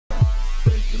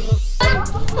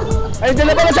Ay,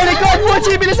 dala pala sa likod!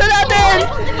 Puchi, bilisan natin!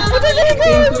 Puchi sa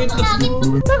likod!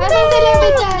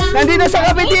 Nandito sa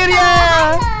cafeteria!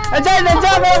 Andyan!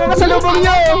 Kakasalubong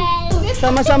nyo!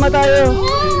 Sama-sama tayo!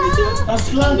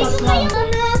 Taslan!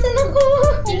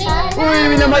 Uy,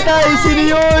 may namatay!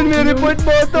 Sino yun? May report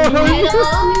photo!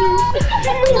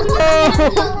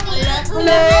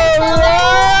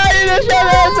 Ay, na siya!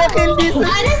 Nasa kill this!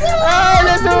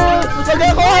 Naso! Pag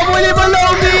ako habuli mo,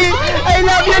 Lobby! I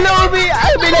love you, Lobby!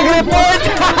 Ay, may nag-report!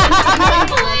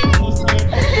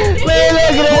 May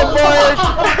nag-report!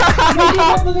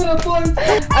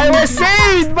 I was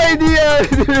saved by the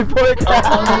report!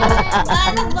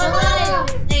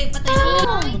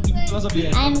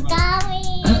 I'm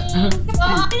coming!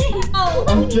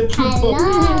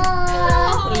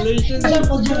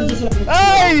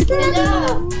 Ay!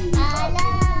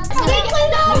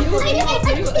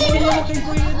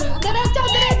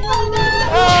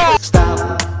 Stop,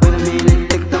 wait a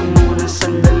minute, teka muna,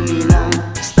 sandali lang.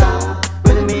 Stop,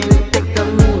 wait a minute, teka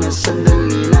muna,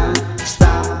 sandali lang.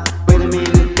 Stop, wait a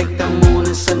minute, teka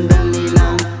muna, sandali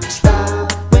lang.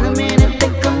 Stop, wait a minute,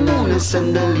 teka muna,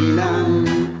 sandali lang.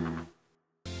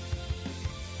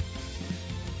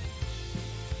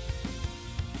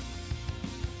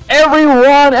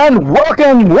 Everyone, and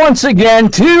welcome once again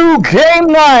to Game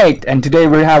Night. And today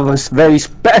we have a very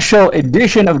special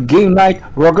edition of Game Night.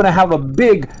 We're gonna have a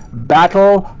big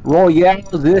battle royale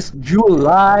this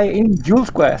July in Jules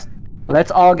Quest.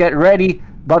 Let's all get ready.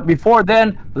 But before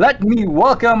then, let me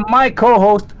welcome my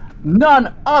co-host,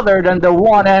 none other than the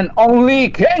one and only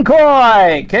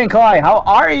𝐾𝐨. 𝐾𝐨, how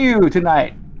are you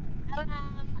tonight?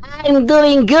 I'm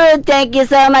doing good. Thank you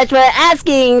so much for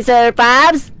asking, Sir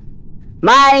Pops.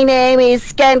 My name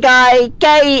is 𝐾𝐨,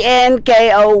 𝐾𝐸,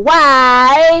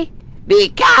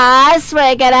 because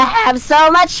we're gonna have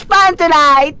so much fun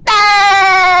tonight.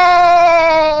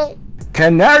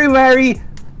 Canary Mary,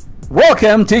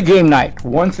 welcome to Game Night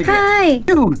once again. Hi!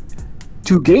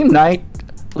 To Game Night,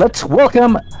 let's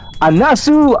welcome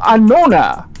Anasu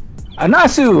Anona.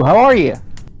 Anasu, how are you?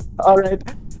 Alright,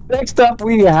 next up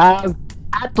we have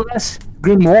Atlas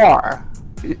Grimoire.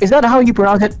 Is that how you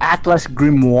pronounce it? Atlas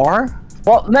Grimoire?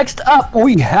 Well, next up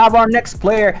we have our next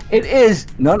player. It is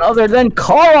none other than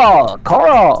Coral,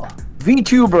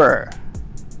 VTuber.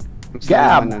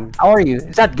 Gab, how are you?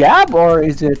 Is that Gab or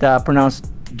is it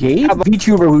pronounced Gabe?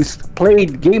 VTuber who's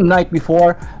played Game Night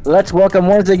before. Let's welcome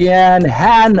once again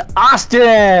Han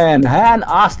Austin.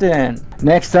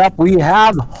 Next up we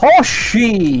have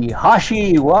Hoshi,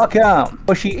 welcome.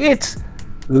 Hoshi, it's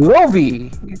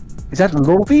Lovey. Is that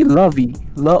Lovey?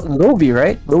 Lovey,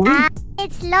 right? Lovey?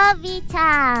 It's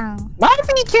Lovey-chan.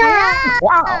 Lovey-chan!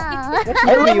 Wow!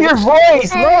 I love your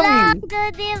voice, Lovey!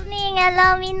 Good evening,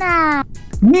 allow me na.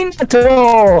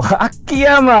 Minato!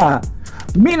 Akiyama!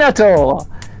 Minato!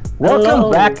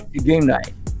 Welcome back to Game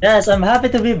Night. Yes, I'm happy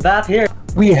to be back here.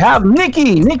 We have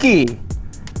Nikki!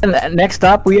 And next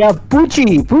up, we have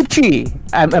Puchi!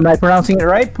 Am I pronouncing it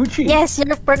right? Puchi? Yes,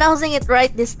 you're pronouncing it right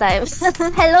this time.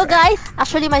 Hello guys!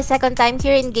 Actually, my second time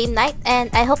here in Game Night, and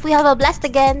I hope we have a blast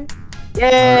again.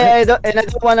 Yay! I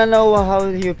don't wanna know how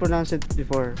you pronounce it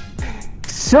before.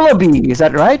 Syllabi, is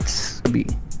that right? Syllabi.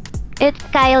 It's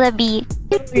𝐾𝐨.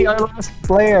 Our last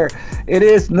player, it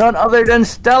is none other than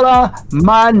Stella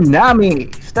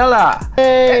Manami. Stella!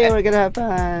 Hey, we're gonna have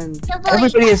fun.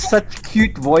 Everybody has such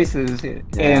cute voices in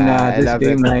this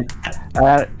Game Night.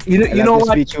 You know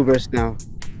what? VTubers now.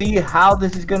 See how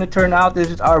this is gonna turn out. This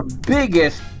is our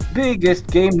biggest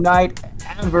Game Night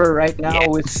ever right now,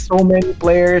 with so many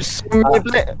players. Oh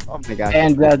my god!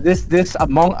 And this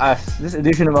Among Us, this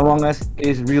edition of Among Us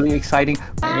is really exciting.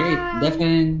 Hey,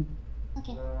 Defin.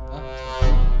 Okay.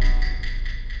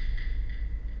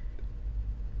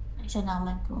 Isa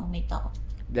naman kung may tao.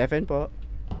 Defin po.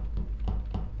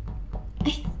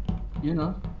 You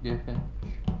know, Defin.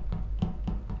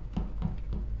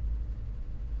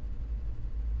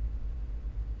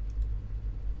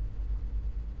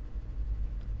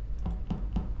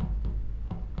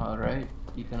 Alright,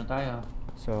 dito na tayo.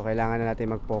 So, kailangan na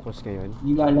natin mag-focus ngayon.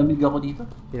 Nilalamig ako dito.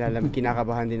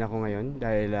 Kinakabahan din ako ngayon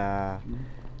dahil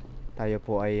tayo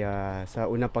po ay sa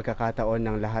unang pagkakataon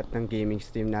ng lahat ng gaming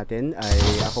stream natin ay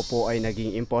ako po ay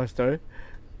naging imposter.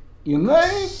 Yung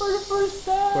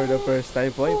for the first time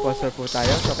po, imposter po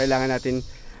tayo. So, kailangan natin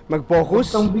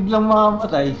mag-focus. Huwag biglang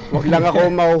mamamatay. Huwag lang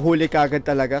ako mahuhuli kagad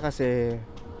talaga kasi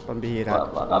pambihira.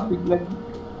 Baka biglang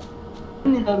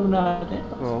nilaro natin.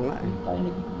 Oo nga eh. Tayo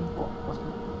nagiging focus.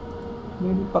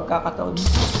 May pagkakataon.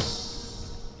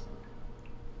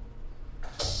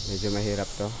 Medyo mahirap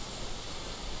to.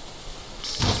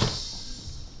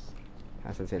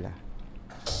 Asan sila?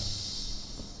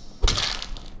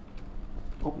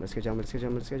 Malis ka dyan, malis ka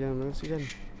dyan, malis ka dyan, malis ka dyan.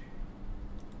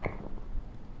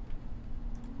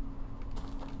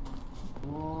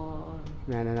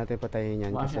 Kaya na natin patayin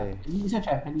yan kasi Hindi isa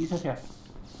siya.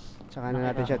 tsaka na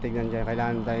natin siya tignan dyan.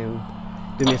 Kailangan tayong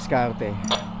dumiskarte.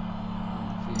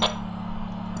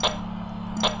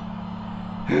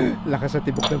 Lakas sa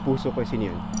tibok ng puso ko.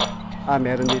 Sino yun? Ah,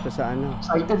 meron dito sa ano?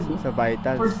 Excited, Sa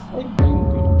Vitals. First time.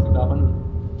 Kailangan.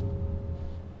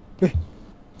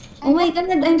 Oh my god,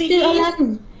 I'm still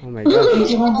alive. Oh my god.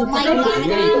 Oh my god,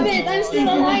 I'm still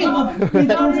alive.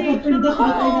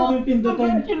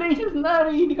 Congratulations,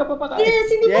 Nari! Hindi ka papatay. Yes,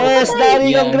 hindi pa Yes,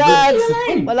 Dari, congrats!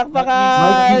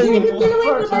 Palakpakan!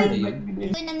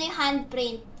 Ito na yung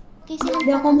handprint. Kasi Hindi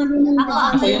ako marunong.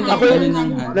 Ako yun,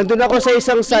 nandun ako sa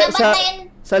isang sa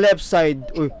left side.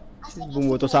 Uy,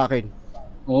 bumuto sa akin.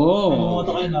 Oh.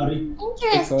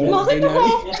 Interesting. Bakit ako?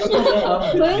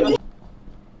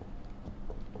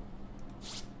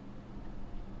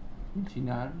 Si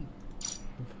Nari.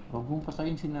 Huwag mong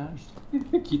pasayin si Nari.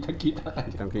 Kita-kita tayo.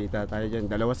 Kitang-kita tayo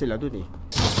dyan. Dalawa sila dun eh.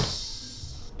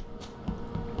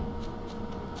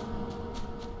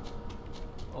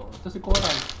 Oh, ito si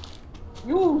Coral.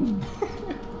 Yun!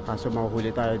 Kaso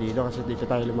mahuhuli tayo dito kasi dito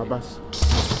tayo lumabas.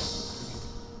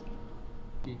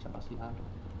 Hindi, tsaka si Nari.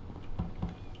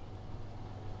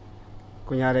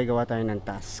 Kunyari gawa tayo ng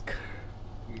task.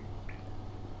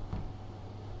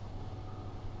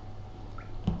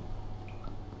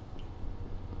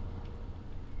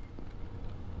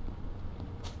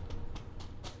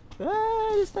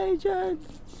 Alis tayo dyan.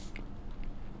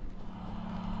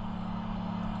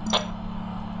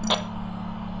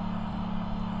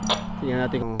 Tingnan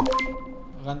natin kung...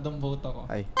 Random vote ako.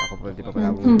 Ay, ako pala, di pa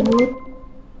pala bumuto.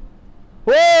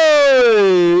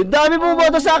 Hey! Dami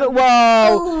bumoto sa akin! Wow!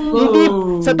 Hindi,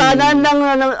 sa tanan ng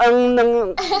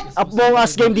Among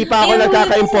Us game, di pa ako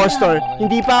nagkaka-impostor.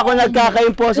 Hindi pa ako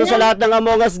nagkaka-impostor sa lahat ng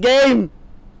Among Us game!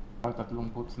 Tatlong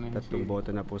votes na yun. Tatlong boto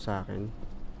na po sa akin.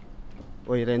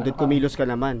 Uy, Rendon, kumilos ka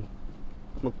naman.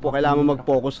 Kailangan mo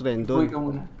mag-focus, Rendon. Uy ka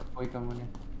muna. Uy ka muna.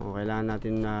 O, kailangan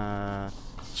natin na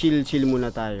chill muna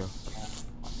tayo.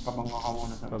 Pabango ka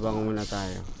muna. Pabango muna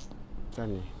tayo.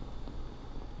 Saan eh?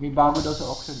 May bago daw sa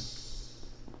auction.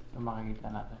 So makikita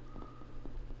natin.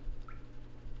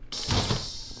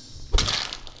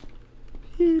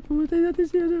 Pumatay natin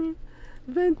si ano.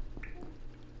 Vent.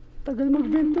 Tagal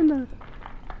mag-vent na.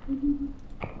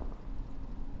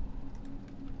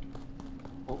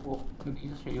 Oo,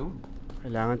 nag-isa siya yun.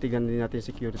 Kailangan tignan din natin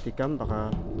security cam.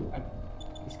 Baka...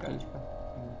 Iskalis pa.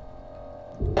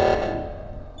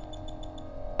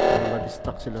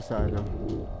 ma-distract sila sa ano.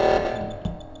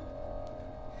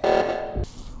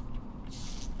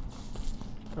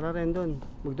 Tara Rendon,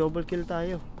 mag-double kill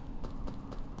tayo.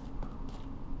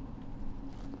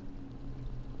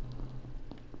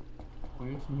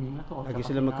 Lagi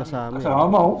sila magkasama.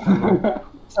 Kasama oh.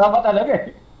 Kasama talaga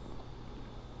eh.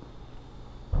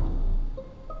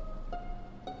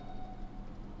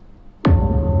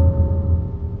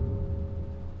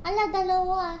 Ala,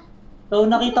 dalawa. So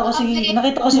nakita ko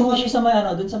si Hoshi sa may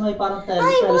ano, dun sa may parang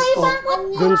telescope.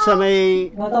 Dun sa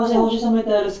may... Nakita ko si Hoshi sa may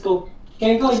telescope.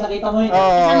 Kengo, nakita mo yun.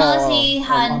 Ano si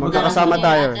Han? Magkakasama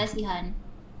tayo. Si Han.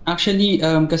 Actually,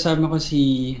 kasama ko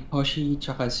si Hoshi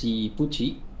tsaka si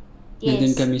Pucci. Yes.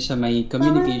 Nandun kami sa may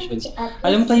communications.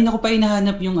 Alam mo, kanina ko pa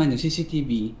hinahanap yung ano,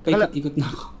 CCTV. Ikot na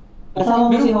ako. Kasama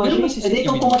mo si Hoshi? Eh, di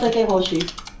ikaw pumatay kay Hoshi.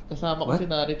 Kasama ko si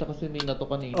Nari at si Minato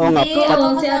kanina. Oo nga.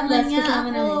 Si Atlas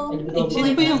kasama namin. Sino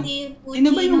ba yung...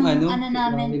 Sino ba yung ano?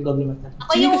 Namin.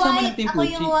 Ako Sino yung kasama white. natin, Ako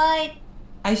yung Pucci? white.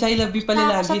 Ay, Sailabi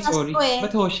pala lagi, Sa sorry. Pasko eh.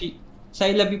 Ba't Hoshi?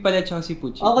 Sailabi pala tsaka si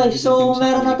Pucci. Okay, so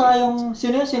meron na tayong...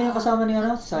 Sino yung kasama ni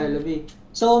ano? Sailabi.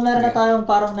 So meron na tayong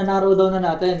parang nanaro daw na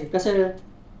natin. Kasi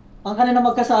ang kanina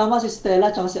magkasama si Stella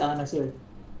tsaka si Ana sir.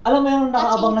 Alam mo yung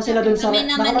nakaabang na sila dun sa... Kami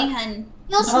namanihan.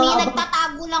 Diyos me,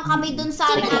 nagtatago lang kami dun sa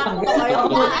reactor.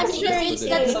 I'm sure it's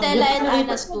that Stella and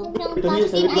Ana's too.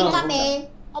 Hindi kami.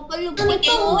 Kapalugin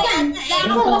ko yan.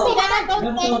 Ako kasi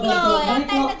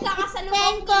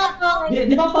nagkakasalubong ko.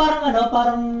 Di ba parang ano,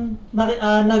 parang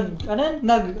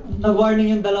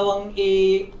nag-warning yung dalawang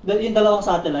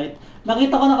satellite.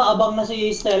 Nakita ko nakaabang na si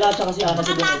Stella at saka si Ana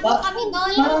sa dito.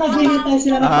 Parang naghihintay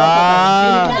sila ng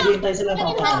papatay. Naghihintay sila ng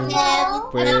papatay.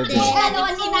 Pwede. Ano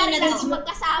si Nari lang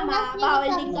magkasama.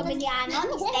 Bawal din kami ni Ano,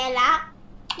 ni Stella.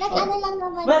 Nag-ano lang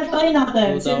naman. Well, try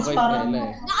natin. Since parang...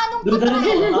 Na anong Duda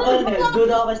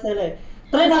ako kay Stella eh.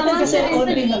 Try natin kasi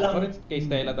konti na lang. Kay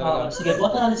Stella talaga. Sige,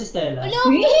 boto natin si Stella.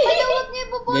 Huwag niyo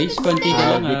ipoboto Guys, konti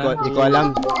na lang Di ko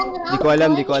alam.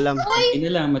 Di ko alam. Hindi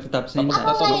na lang, matatapos na yung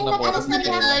task.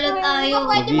 Natalo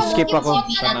tayo. Mag-skip ako.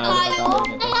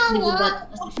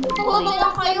 Boto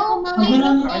lang kayo.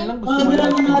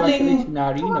 Magandang natin.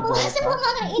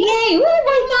 Yay!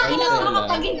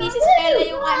 Kapag hindi si Stella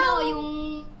yung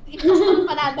yung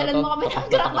panadalan mo kami ng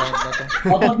graba.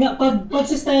 Pag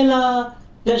si Stella,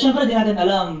 syempre di natin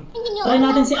alam. Try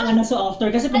natin si Ana so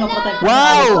after kasi pinoprotect.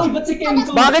 Wow! Ba't si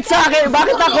Kenko? Bakit sa akin?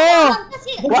 Bakit ako?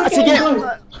 Sige.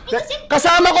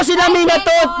 Kasama ko sila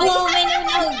Minatot. Oh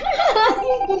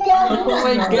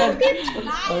my God!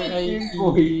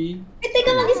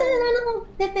 Teka, mag-isa na lang ako.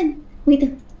 Stephen, wait.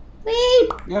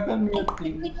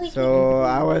 So,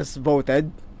 I was voted.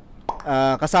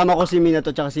 Kasama ko si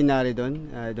Minato at si Nari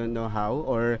doon. I don't know how.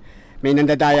 Or may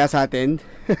nandadaya sa atin.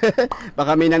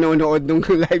 Baka may nanonood nung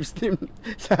live stream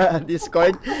sa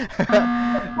Discord.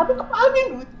 Sabi ko paano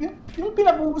yung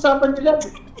pinag-uusapan nila.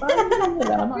 Paano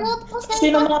nila?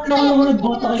 Sino mga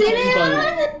nanonood-boto kay Kenko?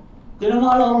 Sino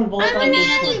mga nanonood-boto kay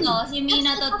Kenko? Si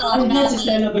Minato to. Ano si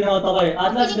Stella binoto kay?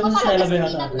 Atlas, di ba si Stella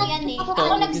binoto kay?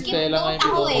 Ako nag-skip vote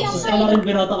ako eh. Si Stella rin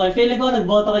binoto kay. Feeling ko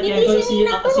nagboto kay Kenko si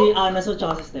Anaso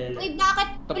tsaka si Stella. Uy,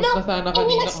 bakit? Tapos na sana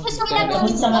kanina kung si Stella.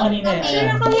 Tapos sana kanina eh.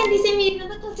 Kaya ako yan, di si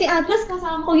Minato. Si Atlas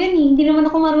kasama ko yan eh. Hindi naman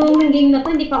ako marunong ng game na to.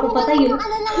 Hindi pa ako patay yun.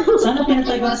 Sana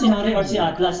pinatay ko na si Nari or si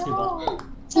Atlas, di ba?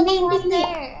 Hindi.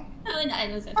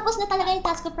 Sir. Tapos na talaga yung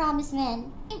task ko, promise, man.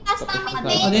 Yung task namin,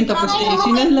 Ano din, tapos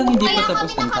sino lang hindi pa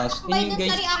tapos ng task? Yun yung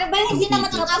guys. Hindi naman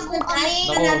tapos ng kami.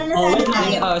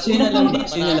 Sino lang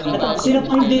ba? Sino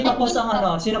pa hindi tapos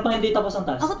ang Sino pa hindi tapos ang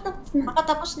task? Ako tapos na. Ako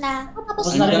tapos na.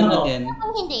 Tapos na rin ako.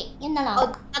 Kung hindi, yun na lang.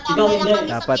 Ikaw hindi.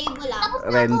 Dapat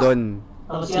Rendon.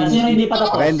 Sino hindi pa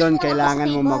tapos? Rendon,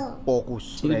 kailangan mo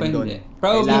mag-focus. Sino pa Rendon. hindi?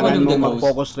 Probably Kailangan one of mo the most.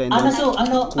 mag-focus, Rendon. Kung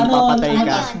Ano papatay ka,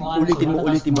 task mo? ulitin mo.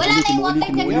 Wala na yung water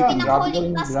kanina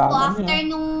pinakulit task ko after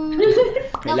nung...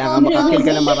 Kailangan makakill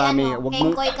ka na marami. Huwag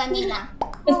mo... Kenkoy kanina.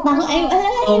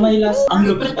 Oh, may last. Ang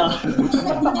lupit ah.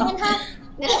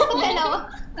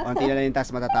 Konti na lang yung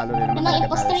task, matatalo rin naman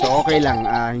talaga tayo. So okay lang,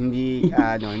 hindi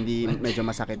medyo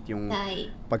masakit yung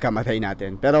pagkamatay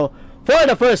natin. Pero for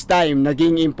the first time,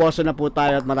 naging imposter na po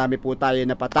tayo at marami po tayo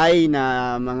napatay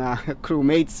na mga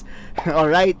crewmates.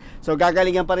 Alright, so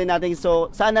gagalingan pa rin natin. So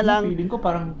sana lang feeling ko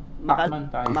parang Pac-Man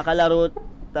tayo. Makalaro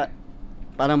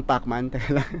parang Pac-Man.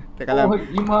 Teka lang.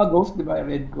 Yung mga ghost, di ba?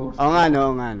 Red ghost. Oo nga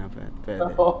no. Pwede.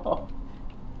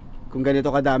 Kung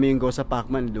ganito kadami yung ghost sa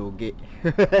Pac-Man, lugi.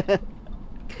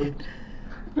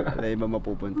 Wala ibang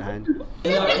mapupuntahan.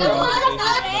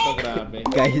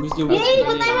 Guys,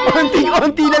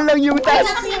 konti na lang yung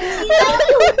task.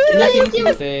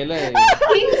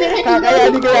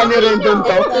 Kakayanin kaya ni Rendon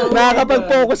to.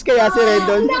 Nakakapag-focus kaya si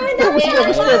Rendon.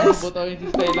 Focus. Butawin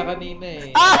si Stella kanina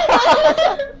eh.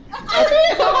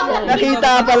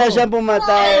 Nakita pala siya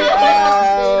pumatay.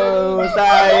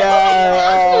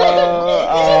 Sayang.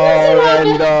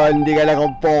 Rendon, hindi ka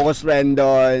nag-focus,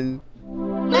 Rendon.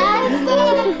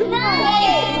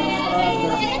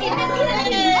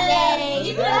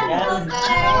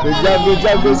 Good job.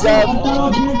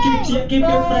 Keep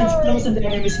your friends close and the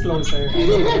enemies closer.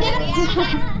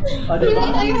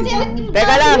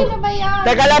 Teka lang,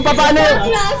 paano?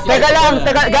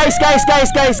 Guys.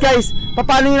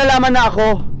 Paano nyo nalaman na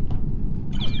ako?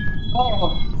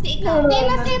 Sino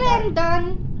si Rendon?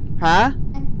 Ha?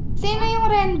 Sino yung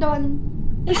Rendon?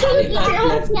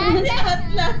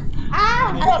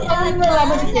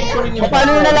 Paano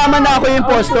nyo nalaman na ako yung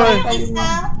impostor?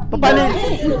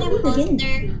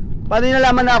 Paano nyo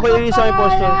nalaman na ako yung isang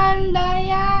impostor?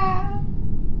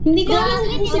 Hindi ko alam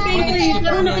si Kenko eh.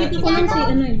 Pero nakita ko lang si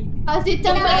si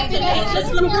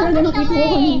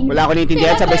Wala ko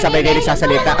naiintindihan, sabay-sabay kayo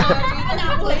nagsasalita.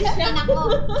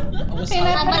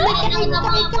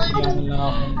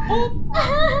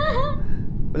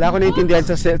 Wala ko naiintindihan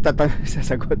sa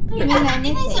sagot.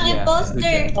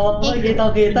 Imposter.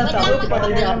 Kita.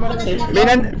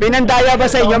 Binandaya ba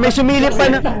sa inyo? May sumilip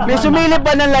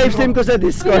pa ng live stream ko sa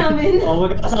Discord.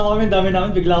 Magkakasama kami, dami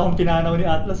namin. Bigla akong pinanaw ni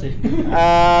Atlas eh.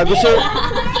 Gusto...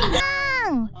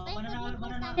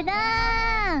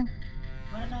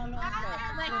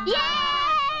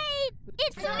 Yay!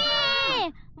 It's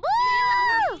me!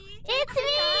 Woo! It's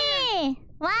me!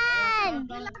 1,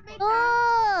 2,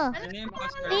 3,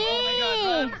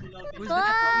 4,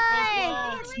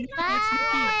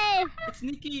 5,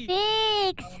 6,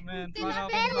 7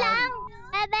 lang,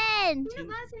 7,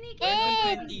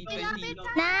 8,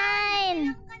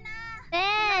 9,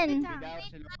 10,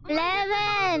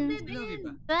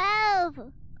 11,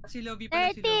 12, Si Lobby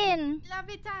pala, si Lobby.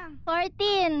 13.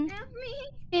 14.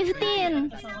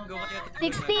 15.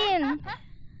 16.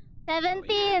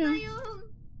 17.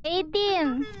 18.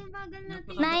 19.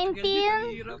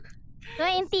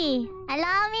 20.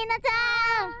 Hello,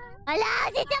 Mina-chan! Hello,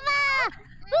 si Chama!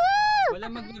 Woo!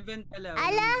 Wala mag-event pala.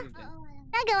 Ala,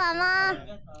 nagawa mo?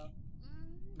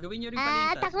 Gawin nyo rin pala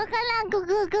yung task. Takbo ka lang. Go.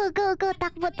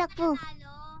 Takbo.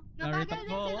 Nabagal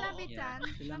din si Rabbit-chan.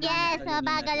 Yes,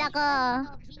 mabagal ako.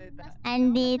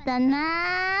 Andito na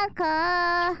ako.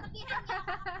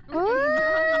 Woo!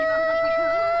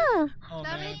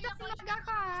 Rabbit-chan, sinaga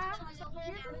ka ha.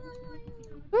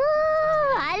 Woo!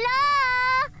 Hello!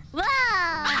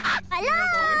 Wow! Hello!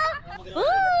 Woo!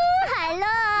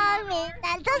 Hello!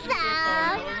 Minsan to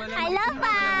sound! Hello,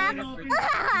 Pax!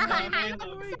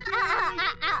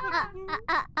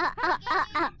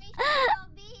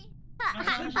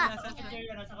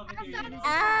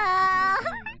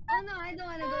 Oh no, I don't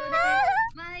wanna go there.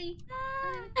 Bye.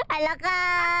 Ala ka,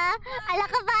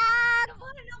 Pax!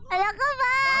 Ala ka,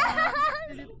 Pax!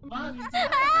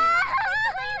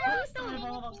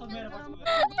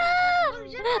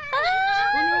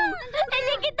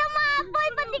 Hindi kita maapol!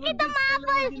 Pati kita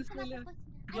maapol!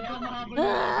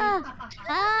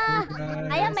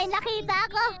 Ayun, may nakita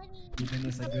ako!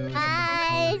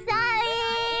 Ay, sorry!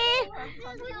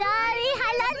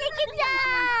 Hello,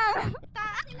 Nikki-chan!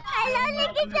 Hello,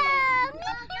 Nikki-chan!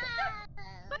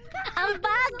 Ang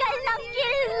bagal ng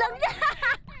kill lang!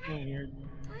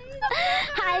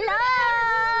 Hello! Hello!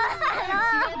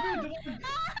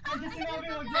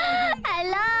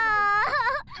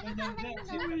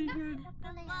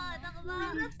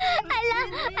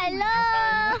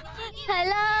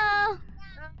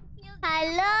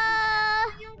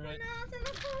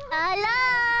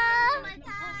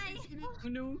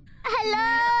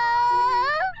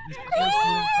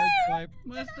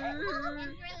 Master!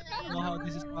 Know how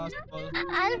this is possible.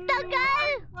 Ang tagal!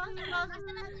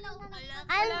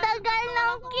 Ang tagal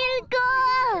ng kill ko!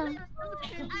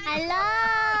 Hello!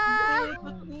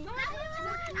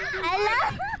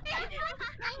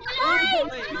 Uy!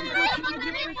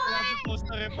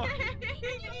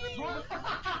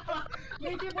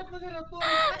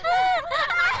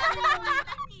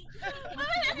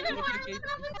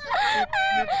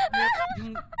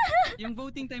 Yung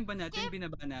voting time ba natin,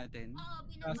 binaba natin?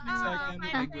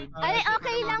 Ay,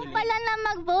 okay lang pala na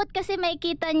mag-vote kasi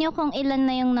makikita nyo kung ilan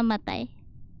na yung namatay.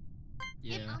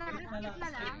 Yeah.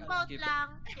 Vote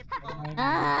lang.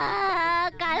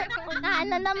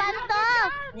 Unahan na naman to!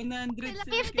 100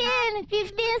 15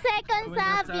 seconds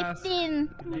ha! 15!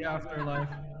 The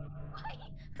afterlife.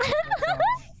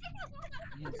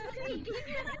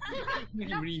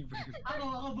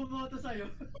 Ako bumoto sa'yo.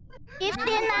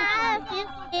 15 na!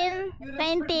 15,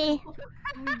 20.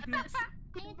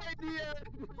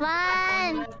 1,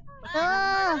 2,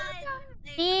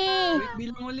 3,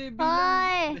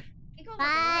 4,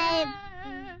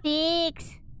 5,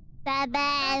 6,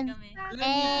 7, 8,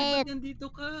 9,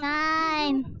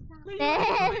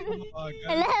 10,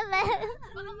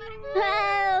 11,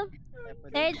 12,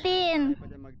 13,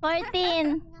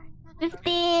 14,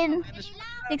 15,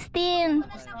 16,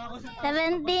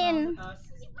 17,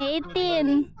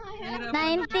 18,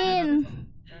 19,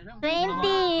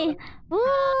 20.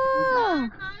 Woo!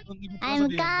 I'm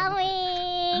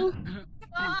coming!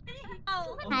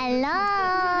 Hello!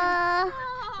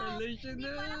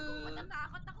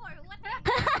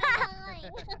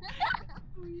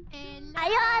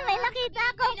 Ayun, may nakita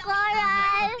akong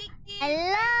coral!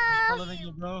 Hello!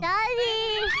 Sorry!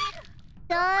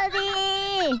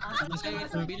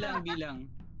 Bilang.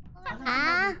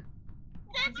 Ah?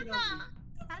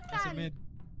 Sa mid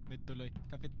tuloy.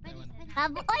 Kapit ewan.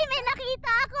 Oy, may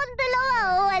nakita akong dalawa!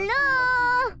 Oh, hello!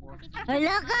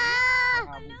 Hala ka!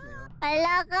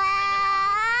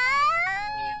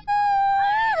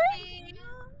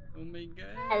 Oh my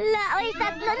God. Hala, oy,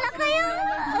 tatlo na kayo!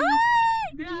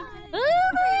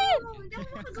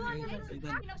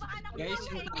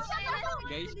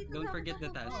 Guys, don't forget the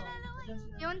task.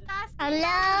 Yung task.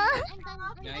 Hello?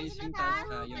 Guys, yung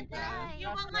task yung task.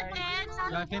 Yung mga tens.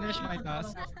 I finish my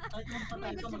task.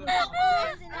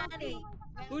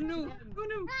 Oh no!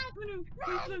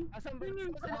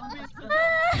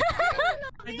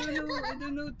 Wait lang. I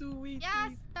don't know to wait.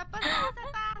 Yes, tapos na sa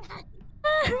task.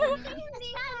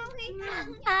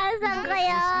 Asan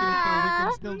kayo? We can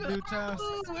still do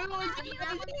tasks.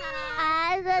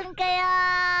 Asan kayo?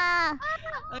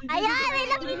 Ayan, may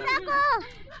nakita ko!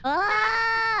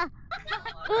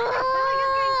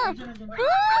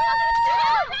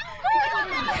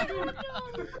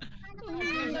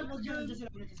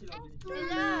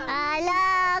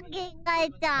 Ala,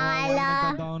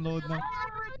 kikatala. Nagka-download ng...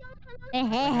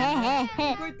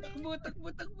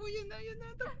 Takbo yun na.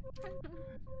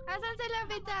 Asan sila,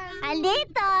 Bitan?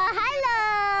 Andito! Hello!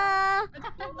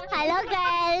 Hello,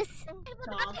 guys!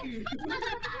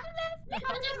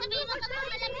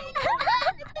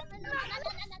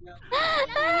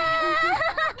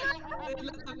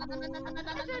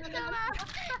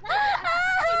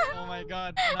 Oh my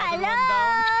god. Hello!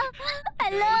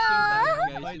 Hello!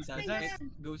 Guys,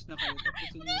 ghost na kayo.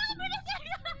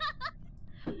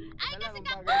 Ay, kasi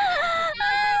ka...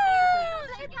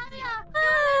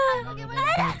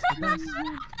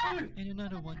 And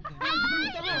another one.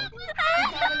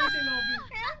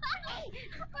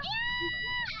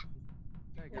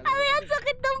 Ay, ang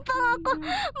sakit ng panga ko!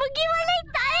 Maghiwalay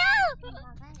tayo!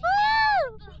 Woo!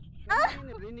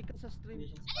 Rinig ka sa stream.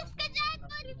 Alis ka dyan!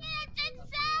 Pwede ka yan dyan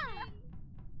siya!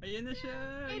 Ayan na siya.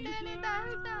 Ito.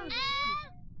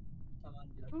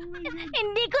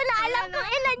 Hindi ko na alam kung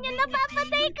ilan yung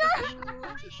napapatay ko!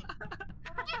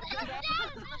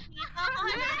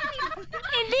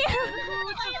 Hindi!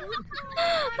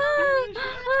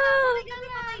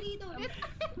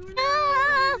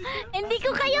 Hindi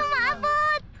ko kayo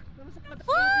maabot!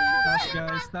 Taas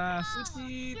guys, taas.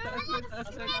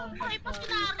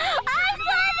 Ay,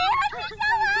 sorry!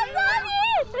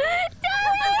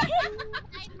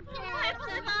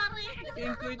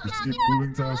 Just keep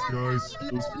pulling task, guys.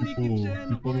 Those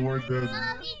people who are dead.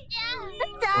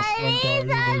 Sorry!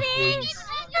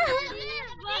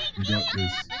 We got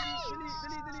this.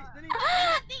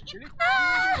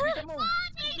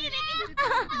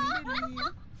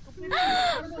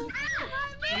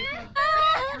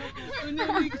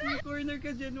 Corner ka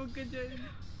dyan, huwag ka dyan.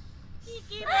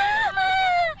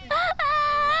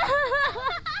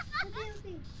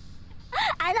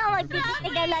 Ano,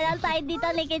 magtitigal na lang tayo dito,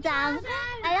 Likisang.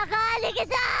 Ano ka,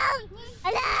 Likisang?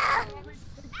 Ano?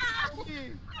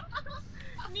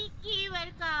 Nikki,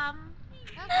 welcome.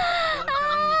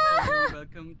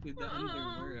 Welcome to the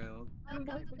underworld.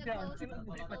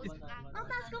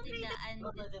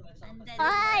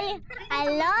 Ay!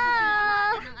 Hello!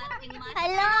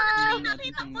 Hello!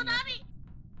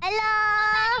 Hello!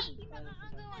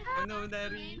 Ano,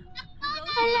 Dari?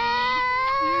 Hello!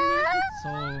 So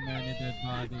many dead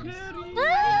bodies.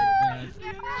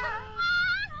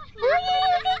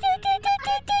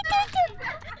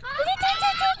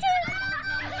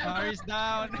 Fire is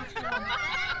down.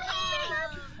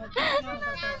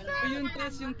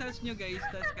 Yung task nyo guys,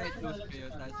 task kahit close kayo,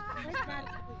 task.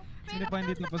 Sino pa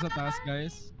hindi pa sa task,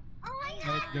 guys?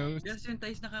 Kahit ghost. Yes, yung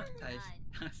task naka-task.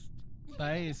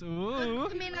 Tais, ooh!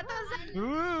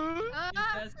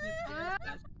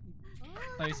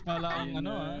 Tais pala ang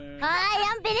ano ah. Ay,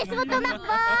 ang bilis mo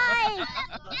tumakboy!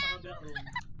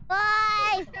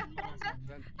 Boy!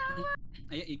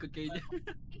 Ay, ikot kayo dyan.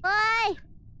 Boy!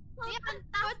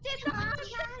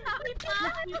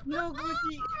 No,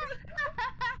 Gucci!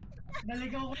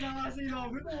 Naligaw ko na nga si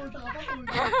Lobby, pumunta ka pa.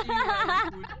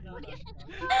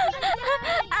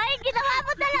 Ay, ginawa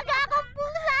mo talaga akong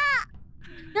pusa!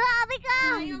 Grabe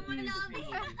ka!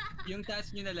 Yung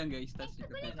task nyo na lang guys, task nyo.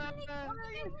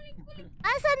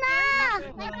 Asan na?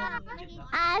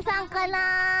 Asan ka na?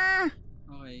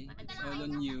 Okay, it's all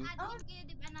on you.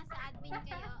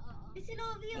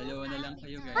 Dalawa na lang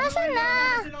kayo guys. Asan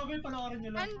na? Si Lobby, panoorin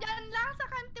nyo lang. Andyan lang sa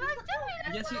kanto.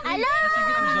 Hello?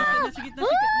 Nasigit na.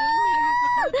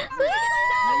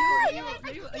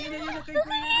 Ayun na kayo.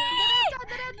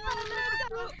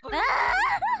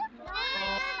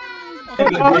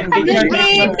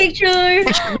 Picture!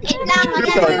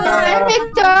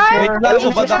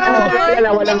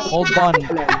 Hold on.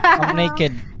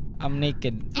 I'm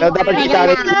naked. Dapat kita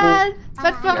rin.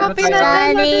 Ba't pa ka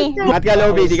pinatay? Angat ka,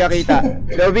 Lobby, di ka kita.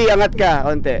 Lobby, angat ka,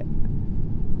 onte.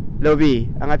 Lobby,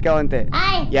 angat ka, onte.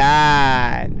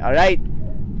 Yan. Alright.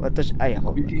 Photos, ay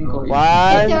ako.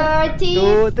 1,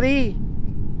 2, 3.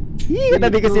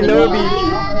 Katabi ko si Lobby.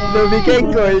 Lobby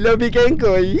Kengkoy. Lobby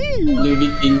Kengkoy.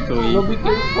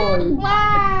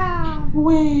 Wow!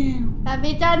 Sabi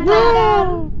dyan,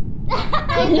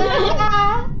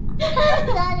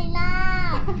 Sorry na!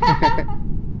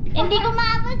 Hindi ko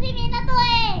maabot si Mina to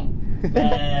eh!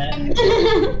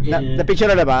 Na-picture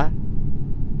na ba?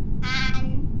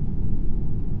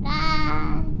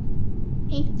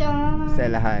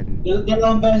 Selahan.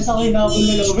 Dalawang beses ako hinabol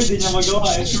ni Lobby, di niya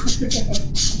magawa eh.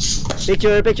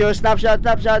 Picture, snapshot.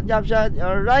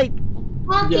 Alright.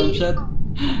 Jump shot.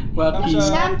 Wapi.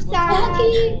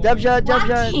 Jump shot.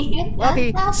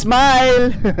 Wapi.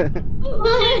 Smile.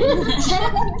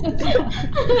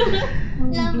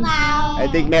 I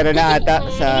think meron na ata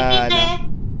sa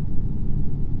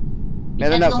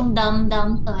Meron na. Tatlong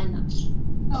dam-dam to ano.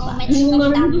 Oo, may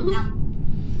tatlong dam-dam.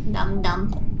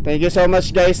 Dam-dam. Thank you so much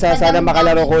guys. Sana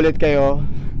makalaro ko ulit kayo.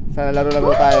 Sana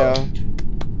laro-laro tayo.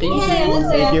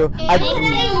 Thank you. At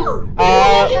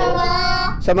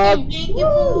sa mga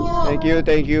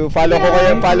thank you. Follow ko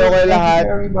kayo lahat.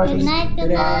 Thank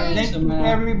you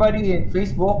everybody in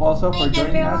Facebook also for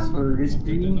joining us for this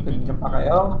stream. Kanina pa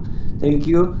kayo. Thank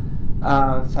you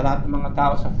sa lahat ng mga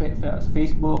tao sa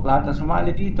Facebook, lahat ng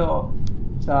sumali dito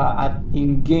sa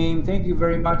ating game. Thank you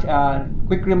very much.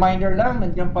 Quick reminder lang,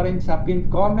 nandiyan pa rin sa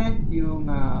pinned comment yung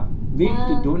link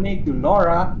to donate to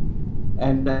Laura.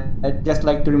 And I'd just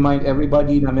like to remind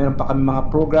everybody na meron pa kami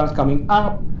mga programs coming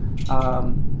up.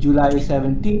 July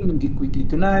 17, Geek Weekly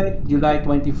Tonight. July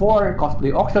 24,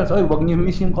 Cosplay Auctions. Oy, wag niyo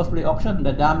miss yung Cosplay Auction.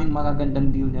 Dadaming magagandang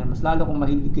deal niyan. Mas lalo kung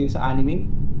mahilig kayo sa anime.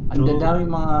 Ang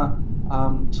dadaming mga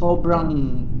sobrang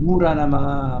mura na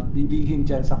mga bibilihin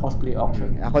dyan sa Cosplay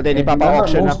Auction. Ako din,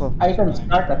 ipapa-auction ako. Items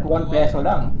start at 1 peso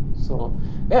lang. So,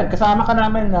 ayan, kasama ka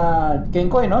namin na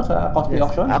Kenkoy, no? Sa Cosplay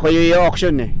Auction. Ako yung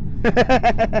auction eh.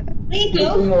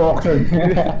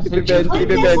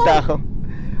 Ibebenta ako.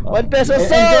 1 peso and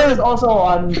there is also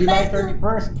on July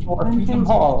 31st for Freedom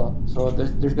Hall. So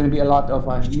there's going to be a lot of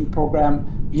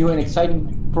new and exciting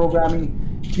programming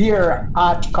here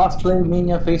at Cosplay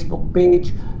Mania Facebook page.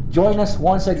 Join us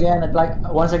once again. I'd like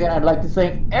to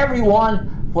thank everyone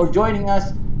for joining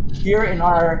us here in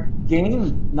our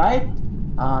game night.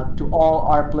 To all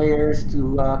our players,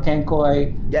 to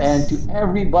Kenkoy, and to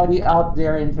everybody out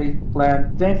there in Facebook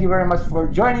land. Thank you very much for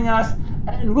joining us,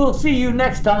 and we'll see you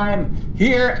next time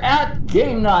here at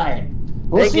Game Night.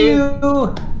 We'll see you.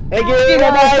 Thank you.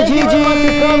 Bye-bye, Gigi.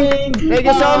 Thank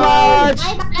you so much.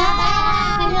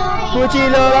 Fuchi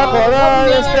Laura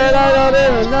Cordero, Stella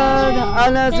Lorena,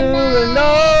 Anasu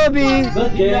Nobi,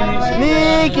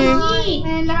 Nikki.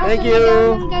 Thank you.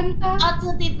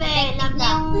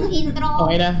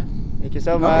 Okay na. Thank you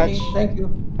so much. Thank you.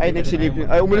 Ay, nagsilip.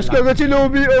 Ay, umalis ka agad si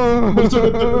Lobby.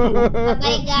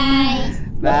 Bye guys.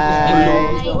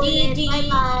 Bye.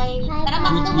 Bye. Tara,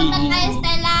 magtumutan tayo,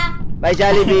 Stella. Bye,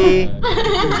 Jollibee.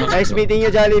 Nice meeting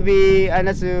you, Jollibee.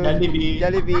 Anasu. Jollibee.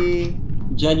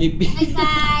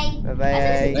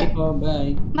 Bye-bye. Bye po,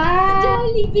 bye.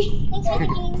 Jollibee.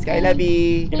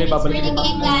 Skylabee. Thanks for the game,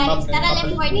 guys. Tara,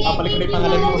 Left 4 Dead. Papalik ko yung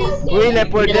pangalan mo. Uy,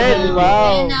 Left 4 Dead.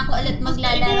 Wow. Na ako ulit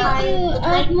maglalaro.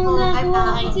 At muna ako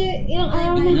kasi yung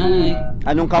araw na yun.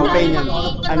 Anong campaign yan?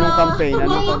 Anong campaign?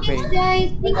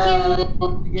 Guys, thank you.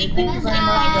 Thank you very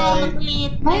much, guys.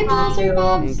 Bye mga Sir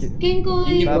Pops.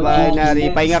 Kenkoy. Bye-bye, Nari.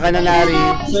 Pahinga ka na, Nari.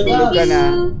 Tulog ka na.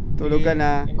 Tulog ka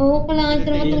na. Oo, kailangan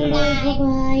ko naman tulog.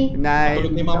 Bye-bye. Good night.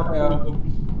 Tulog ni Mama ko.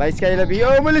 Bye, Skylabee.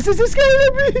 Oh, malis na si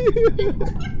Skylabee.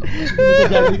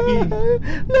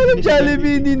 Lalang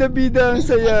Jollibee, hindi nabida. Ang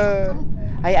saya.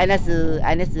 Ay, Anasu.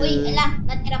 Uy,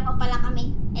 natira pa pala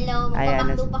kami. Hello,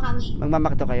 magpamakdo pa kami.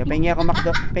 Magmamakdo kayo. Pahingi ako makdo.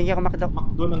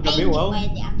 Makdo ng gabi, wow.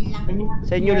 Pwede, akin lang.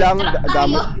 Sa inyo lang.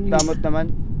 Damot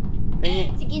naman.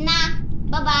 Sige na.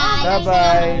 Bye-bye.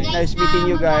 Bye-bye. Nice meeting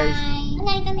you guys.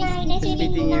 Nice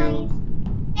meeting you.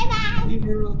 Bye-bye.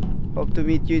 Hope to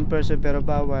meet you in person pero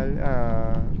bawal.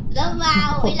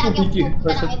 Wow, uy, lagi ako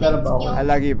pupunta ng events nyo.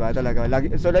 Lagi ba? Talaga?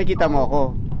 So, nakikita mo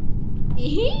ako?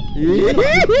 Hindi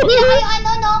kayo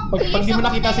ano, no? Pag di mo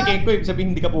nakita si Kenko, ibig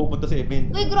sabihin hindi ka pupunta sa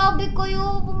event. Uy, grabe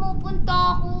kayo. Pumupunta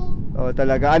ako. Oh,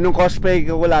 talaga. Anong cosplay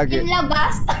ko lagi? Yung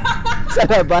labas. Sa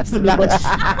labas lang.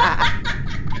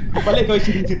 Balik ko,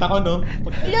 sinisita ko, no?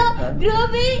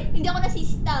 Grabe. Hindi ako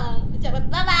nasisita. Charot,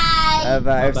 bye-bye.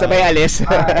 Bye-bye. Sabay alis.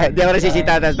 Hindi ako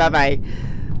nasisita. Bye-bye.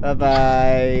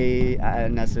 Bye-bye.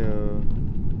 Naso.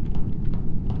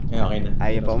 Okay na.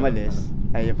 Ayaw pa umalis.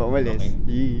 Okay.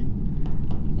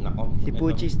 Nako. Si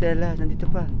Puchi Stella, nandito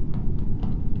pa.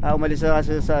 Umalis na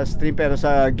kasi sa stream pero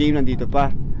sa game nandito pa.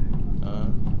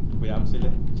 Bayaan mo sila.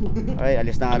 Okay,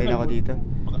 alis na rin ako dito.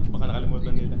 Baka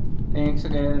nakalimutan nila. Thanks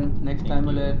again. Next time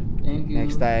ulit. Thank you.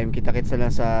 Next time, kita-kits na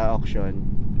lang sa auction.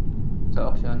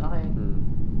 Sa auction, okay.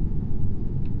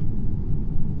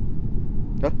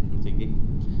 Sige.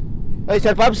 Ay,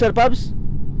 Sir Pabs?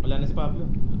 Wala na si Pablo.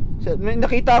 May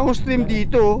nakita akong stream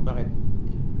dito. Bakit?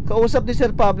 Kausap ni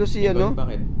Sir Pablo si ano?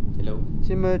 Bakit? Hello?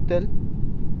 Si Myrtle.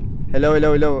 Hello.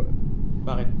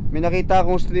 Bakit? May nakita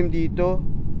akong stream dito.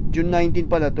 June 19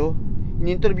 pala to.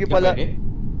 In-interview pala.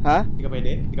 Ha? Hindi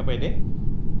ka pwede?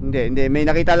 Hindi. May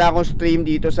nakita lang akong stream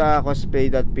dito sa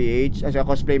Cosplay.Ph, sa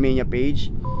Cosplay Mania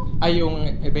page. Ay, yung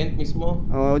event mismo?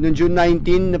 Noong June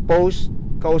 19 na post,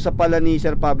 kausap pala ni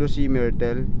Sir Pablo si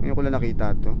Myrtle. Ngayon ko lang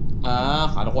nakita to.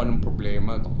 Kala ko anong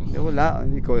problema. Wala.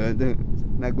 Ikaw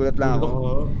nagulat lang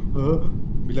ako.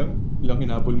 Bilang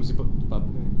hinabol mo si Pablo.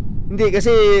 Hindi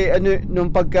kasi ano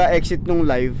nung pagka-exit nung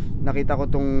live, nakita ko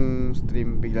tong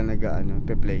stream biglang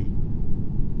pe-play.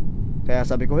 Kaya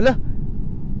sabi ko, hala.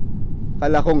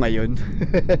 Kala ko ngayon.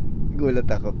 Gulat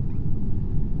ako.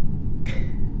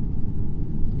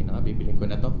 Bibiling ko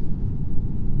na to.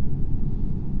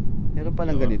 Meron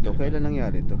palang ganito. Kailan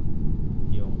nangyari to?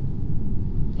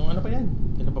 Nung ano pa yan?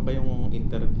 Kailan pa ba yung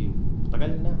interview?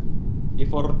 Tagal na.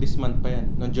 Before this month pa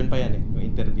yan. Noong June pa yan yung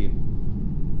interview.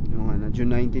 Yung June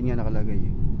 19 nga nakalagay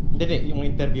eh. Hindi, yung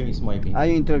interview mismo I think.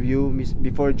 Yung interview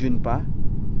before June pa?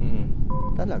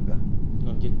 Talaga?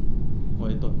 Noong June.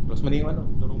 Ito. Plus mali yung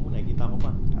laro mo, nakikita ko pa.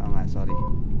 Oo nga, sorry.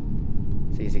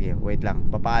 Sige, wait lang.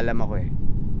 Papaalam ako eh.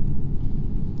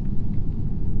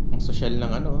 Ang social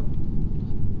ng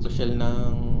social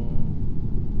ng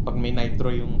pag may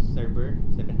nitro yung server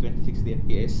 720-60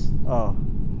 FPS.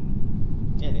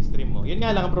 Yan, stream mo. Yun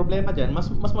nga lang ang problema dyan, mas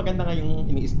maganda nga yung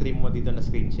ini-stream mo dito na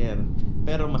screen share,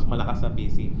 pero mas malakas sa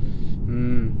PC.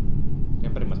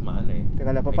 Siyempre mas maano eh.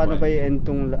 Teka lang, paano ba i-end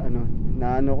tong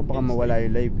ko baka mawala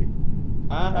yung live eh.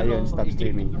 Ayun, stop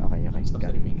streaming. Okay, stop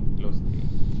streaming. Close stream.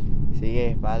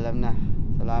 Sige, paalam na.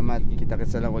 Salamat.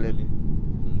 Kita-kits lang ulit.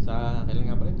 Sa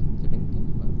kailan nga ba rin?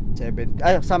 17?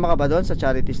 Sama ka ba doon sa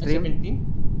charity stream?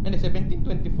 17? Ano, 17,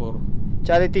 24.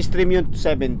 Charity stream yung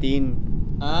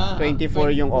 17.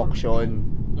 24 yung auction.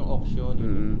 Yung auction.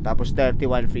 Tapos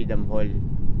 31 Freedom Hall.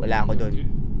 Wala ako doon.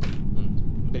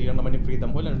 Dali lang naman yung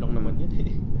Freedom Hall. Ano lang naman yun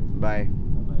eh. Bye.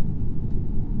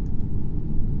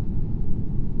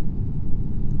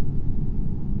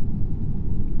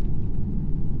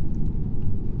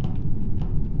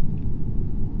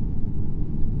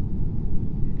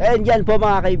 And yan po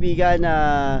mga kaibigan,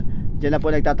 dyan na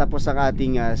po nagtatapos ang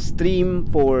ating stream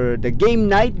for the game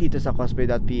night dito sa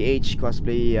Cosplay.ph,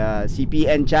 Cosplay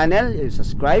CPN channel.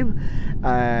 Subscribe.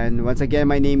 And once again,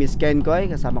 my name is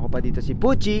𝐾𝐤𝐲𝐚. Kasama ko pa dito si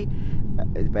Pucci,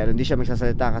 pero hindi siya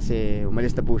magsasalita kasi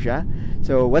umalis na po siya.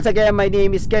 So once again, my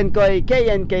name is 𝐾𝐤𝐲𝐚,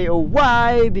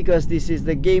 KNKOY, because this is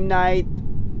the game night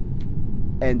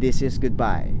and this is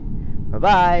goodbye.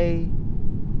 Bye-bye.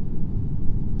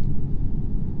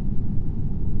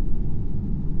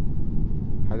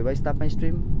 How do I stop my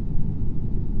stream?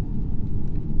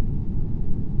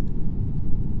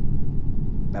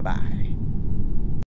 Bye-bye.